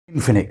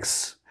Infinix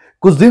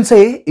कुछ दिन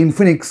से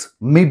इन्फिनिक्स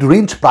मिड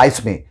रेंज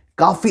प्राइस में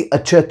काफी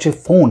अच्छे अच्छे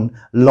फोन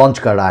लॉन्च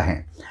कर रहा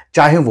है,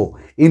 चाहे वो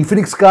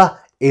इन्फिनिक्स का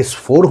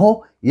S4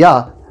 हो या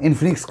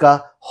इन्फिनिक्स का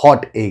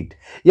हॉट 8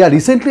 या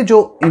रिसेंटली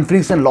जो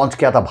इन्फिनिक्स ने लॉन्च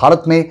किया था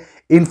भारत में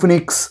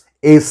इन्फिनिक्स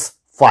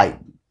S5।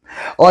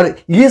 और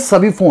ये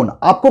सभी फोन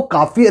आपको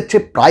काफी अच्छे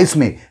प्राइस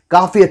में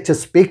काफी अच्छे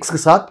स्पेक्स के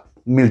साथ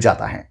मिल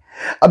जाता है।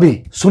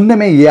 अभी सुनने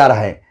में ये आ रहा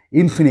है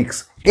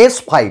इन्फिनिक्स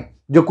S5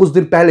 जो कुछ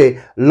दिन पहले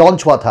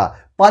लॉन्च हुआ था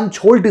पंच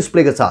होल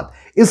डिस्प्ले के साथ,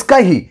 इसका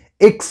ही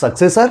एक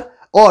सक्सेसर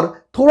और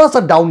थोड़ा सा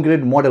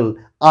डाउनग्रेड मॉडल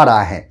आ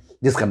रहा है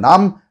जिसका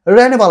नाम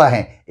रहने वाला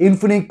है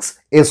इन्फिनिक्स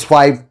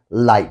S5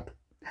 लाइट।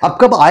 अब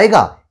कब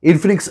आएगा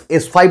इन्फिनिक्स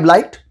S5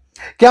 लाइट?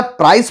 क्या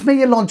प्राइस में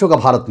यह लॉन्च होगा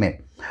भारत में?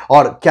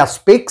 और क्या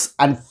स्पेक्स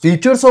एंड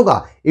फीचर्स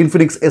होगा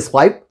इन्फिनिक्स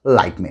S5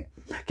 लाइट में?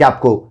 क्या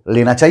आपको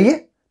लेना चाहिए?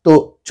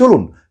 तो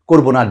चलुन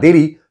करबो ना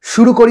देरी,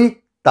 शुरू करी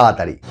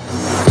ताड़ाताड़ी।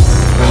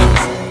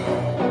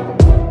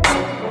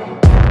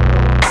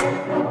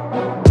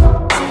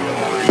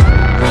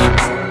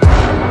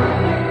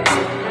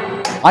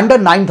 अंडर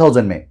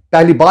 9000 में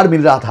पहली बार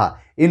मिल रहा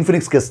था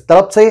इन्फिनिक्स के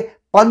तरफ से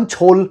पंच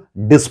होल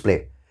डिस्प्ले।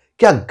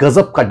 क्या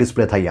गजब का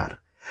डिस्प्ले था यार।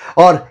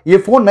 और ये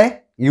फोन मैं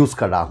यूज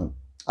कर रहा हूं,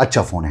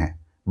 अच्छा फोन है,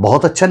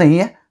 बहुत अच्छा नहीं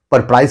है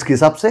पर प्राइस के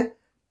हिसाब से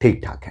ठीक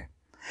ठाक है।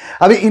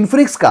 अभी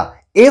इन्फिनिक्स का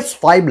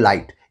S5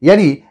 लाइट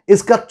यानी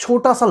इसका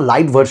छोटा सा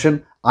लाइट वर्जन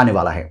आने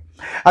वाला है।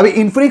 अभी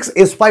इन्फिनिक्स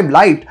S5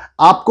 लाइट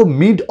आपको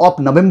मिड ऑफ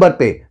नवंबर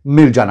पे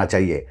मिल जाना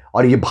चाहिए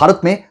और ये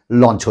भारत में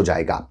लॉन्च हो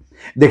जाएगा।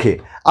 देखिए,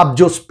 अब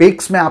जो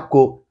स्पेक्स में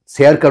आपको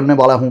शेयर करने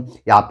वाला हूं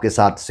या आपके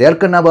साथ शेयर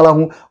करने वाला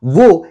हूं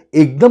वो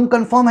एकदम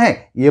कंफर्म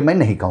है ये मैं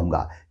नहीं कहूंगा,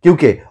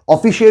 क्योंकि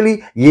ऑफिशियली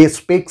ये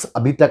स्पेक्स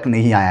अभी तक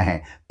नहीं आया है,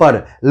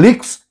 पर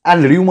लीक्स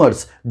एंड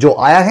र्यूमर्स जो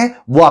आया है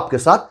वो आपके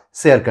साथ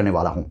शेयर करने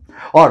वाला हूं।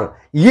 और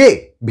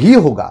ये भी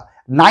होगा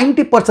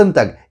 90%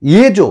 तक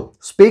ये जो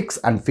स्पेक्स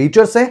एंड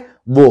फीचर्स है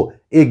वो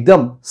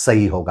एकदम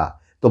सही होगा,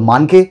 तो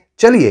मान के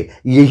चलिए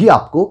यही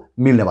आपको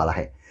मिलने वाला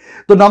है।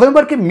 तो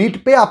नवंबर के मिड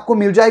पे आपको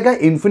मिल जाएगा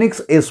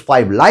इन्फिनिक्स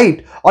S5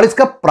 लाइट। और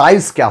इसका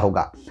प्राइस क्या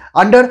होगा?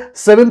 अंडर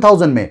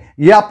 7000 में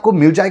यह आपको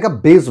मिल जाएगा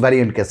बेस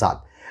वेरिएंट के साथ,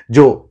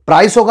 जो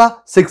प्राइस होगा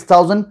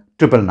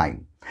 6999।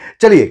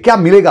 चलिए क्या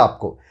मिलेगा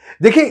आपको?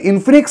 देखिए,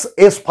 इन्फिनिक्स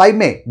S5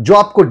 में जो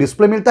आपको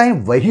डिस्प्ले मिलता है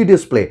वही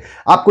डिस्प्ले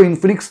आपको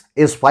इन्फिनिक्स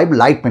S5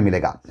 लाइट में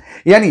मिलेगा,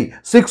 यानी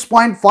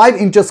 6.5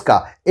 इंचेस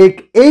का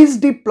एक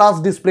HD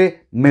प्लस डिस्प्ले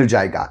मिल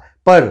जाएगा।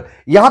 पर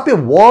यहां पे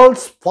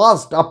वर्ल्ड्स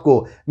फर्स्ट आपको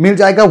मिल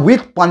जाएगा विथ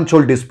पंच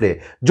होल डिस्प्ले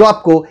जो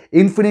आपको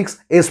इन्फिनिक्स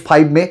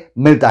S5 में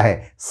मिलता है।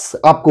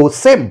 आपको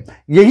सेम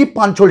यही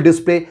पंच होल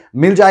डिस्प्ले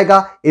मिल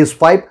जाएगा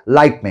S5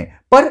 लाइट में,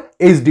 पर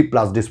HD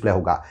प्लस डिस्प्ले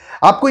होगा।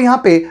 आपको यहां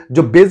पे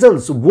जो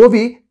बेजल्स वो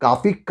भी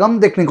काफी कम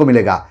देखने को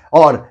मिलेगा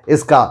और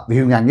इसका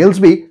व्यूइंग एंगल्स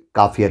भी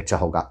काफी अच्छा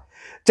होगा।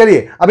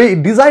 चलिए अभी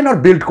डिजाइन और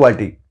बिल्ड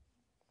क्वालिटी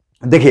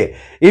देखिए,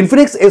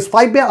 इन्फिनिक्स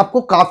S5 में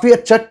आपको काफी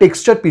अच्छा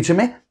टेक्सचर पीछे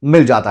में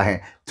मिल जाता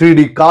है,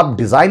 3D कार्व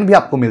डिजाइन भी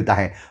आपको मिलता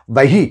है।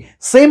 वही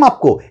सेम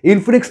आपको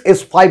इन्फिनिक्स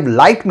S5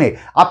 लाइट में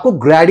आपको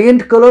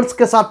ग्रेडियंट कलर्स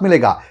के साथ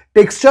मिलेगा,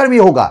 टेक्सचर भी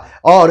होगा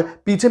और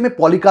पीछे में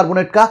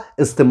पॉलीकार्बोनेट का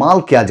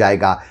इस्तेमाल किया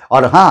जाएगा।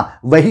 और हां,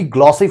 वही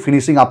ग्लॉसी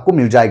फिनिशिंग आपको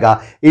मिल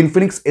जाएगा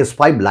इन्फिनिक्स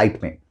S5 लाइट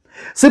में।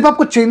 सिर्फ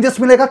आपको चेंजेस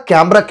मिलेगा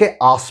कैमरा के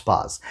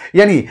आसपास,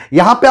 यानी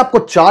यहां पे आपको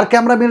 4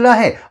 कैमरा मिल रहा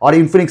है और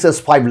इन्फिनिक्स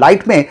S5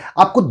 लाइट में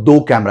आपको 2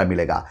 कैमरा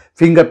मिलेगा,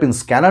 फिंगरप्रिंट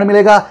स्कैनर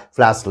मिलेगा,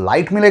 फ्लैश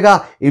लाइट मिलेगा,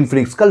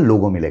 इन्फिनिक्स का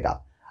लोगो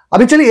मिलेगा।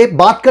 अभी चलिए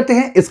बात करते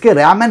हैं इसके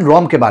रैम एंड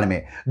रोम के बारे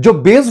में। जो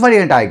बेस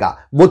वेरिएंट आएगा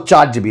वो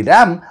 4GB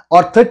रैम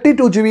और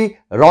 32GB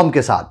रोम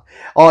के साथ,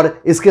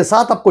 और इसके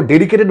साथ आपको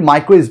dedicated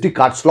micro SD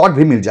card slot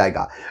भी मिल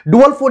जाएगा।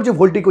 डुअल 4G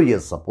वोल्टी को ये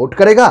सपोर्ट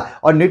करेगा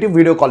और नेटिव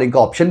वीडियो कॉलिंग का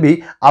ऑप्शन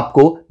भी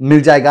आपको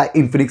मिल जाएगा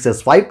इन्फिनिक्स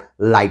S5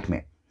 लाइट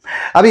में।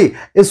 अभी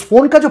इस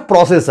फोन का जो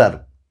प्रोसेसर,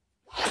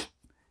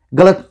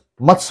 गलत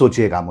मत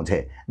सोचिएगा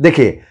मुझे,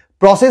 देखिए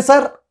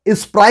प्रोसेसर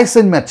इस प्राइस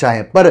रेंज में अच्छा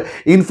है, पर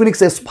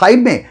इन्फिनिक्स S5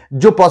 में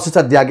जो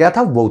प्रोसेसर दिया गया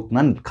था वो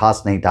उतना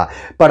खास नहीं था,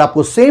 पर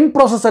आपको सेम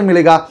प्रोसेसर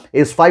मिलेगा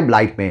S5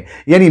 लाइट में,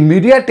 यानी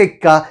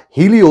मीडियाटेक का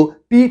हीलियो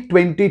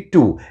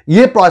P22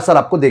 ये प्रोसेसर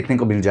आपको देखने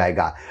को मिल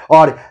जाएगा।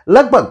 और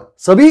लगभग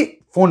सभी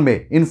फोन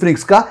में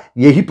इन्फिनिक्स का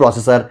यही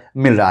प्रोसेसर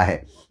मिल रहा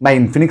है। मैं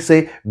इन्फिनिक्स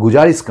से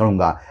गुजारिश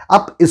करूंगा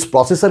आप इस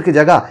प्रोसेसर की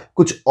जगह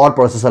कुछ और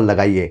प्रोसेसर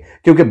लगाइए,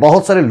 क्योंकि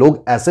बहुत सारे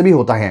लोग ऐसे भी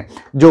होता हैं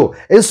जो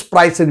इस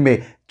प्राइस रेंज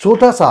में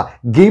छोटा सा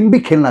गेम भी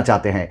खेलना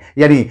चाहते हैं,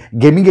 यानी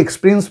गेमिंग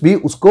एक्सपीरियंस भी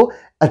उसको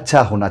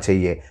अच्छा होना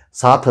चाहिए।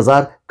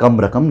 7000 कम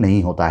रकम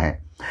नहीं होता है।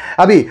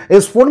 अभी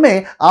इस फोन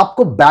में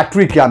आपको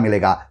बैटरी क्या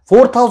मिलेगा?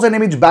 4000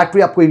 mAh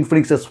बैटरी आपको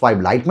इन्फिनिक्स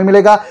S5 लाइट में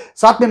मिलेगा,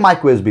 साथ में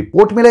माइक्रो USB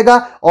पोर्ट मिलेगा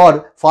और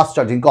फास्ट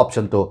चार्जिंग का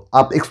ऑप्शन तो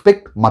आप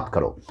एक्सपेक्ट मत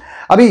करो।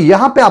 अभी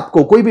यहां पे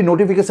आपको कोई भी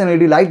नोटिफिकेशन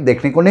LED लाइट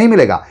देखने को नहीं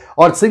मिलेगा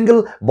और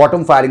सिंगल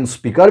बॉटम फायरिंग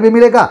स्पीकर भी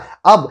मिलेगा।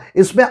 अब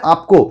इसमें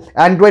आपको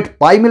एंड्रॉइड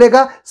पाई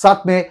मिलेगा,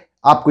 साथ में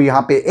आपको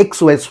यहां पे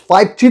XOS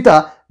 5 चीता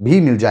भी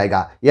मिल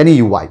जाएगा, यानी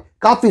UI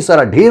काफी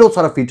सारा ढेरों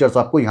सारा फीचर्स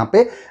आपको यहां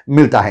पे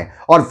मिलता है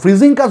और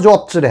फ्रीजिंग का जो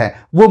ऑप्शन है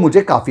वो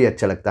मुझे काफी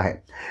अच्छा लगता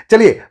है।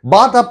 चलिए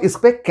बात अब इस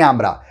पे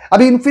कैमरा।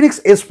 अभी Infinix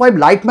S5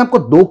 Lite में आपको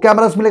दो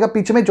कैमरास मिलेगा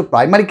पीछे में। जो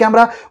प्राइमरी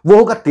कैमरा वो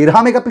होगा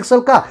 13 मेगापिक्सल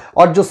का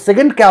और जो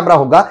सेकंड कैमरा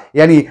होगा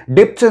यानी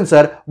डेप्थ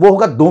सेंसर वो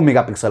होगा 2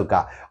 मेगापिक्सल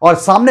का। और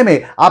सामने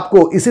में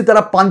आपको इसी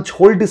तरह पंच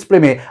होल डिस्प्ले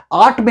में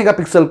 8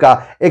 मेगापिक्सल का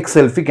एक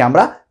सेल्फी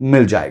कैमरा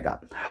मिल जाएगा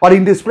और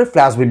इन डिस्प्ले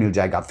फ्लैश भी मिल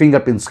जाएगा।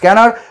 फिंगरप्रिंट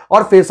स्कैनर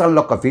और फेस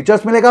अनलॉक का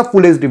फीचर्स मिलेगा।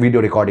 फुल एचडी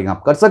वीडियो रिकॉर्डिंग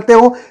आप कर सकते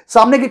हो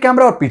सामने के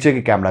कैमरा और पीछे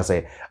के कैमरा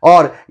से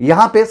और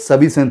यहां पे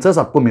सभी सेंसर्स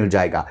आपको मिल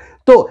जाएगा।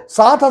 तो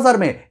 7000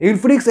 में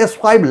Infinix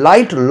S5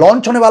 Lite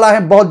लॉन्च होने वाला है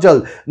बहुत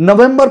जल्द,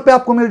 नवंबर पे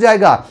आपको मिल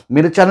जाएगा।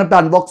 मेरे चैनल पे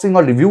अनबॉक्सिंग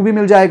और रिव्यू भी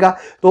मिल जाएगा।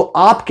 तो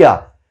आप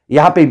क्या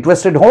यहां पे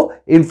इंटरेस्टेड हो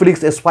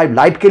Infinix S5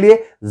 Lite के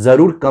लिए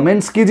जरूर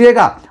कमेंट्स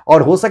कीजिएगा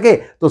और हो सके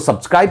तो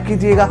सब्सक्राइब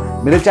कीजिएगा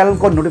मेरे चैनल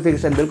को,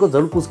 नोटिफिकेशन बेल को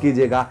जरूर पुश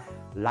कीजिएगा,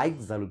 लाइक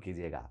जरूर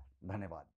कीजिएगा। धन्यवाद।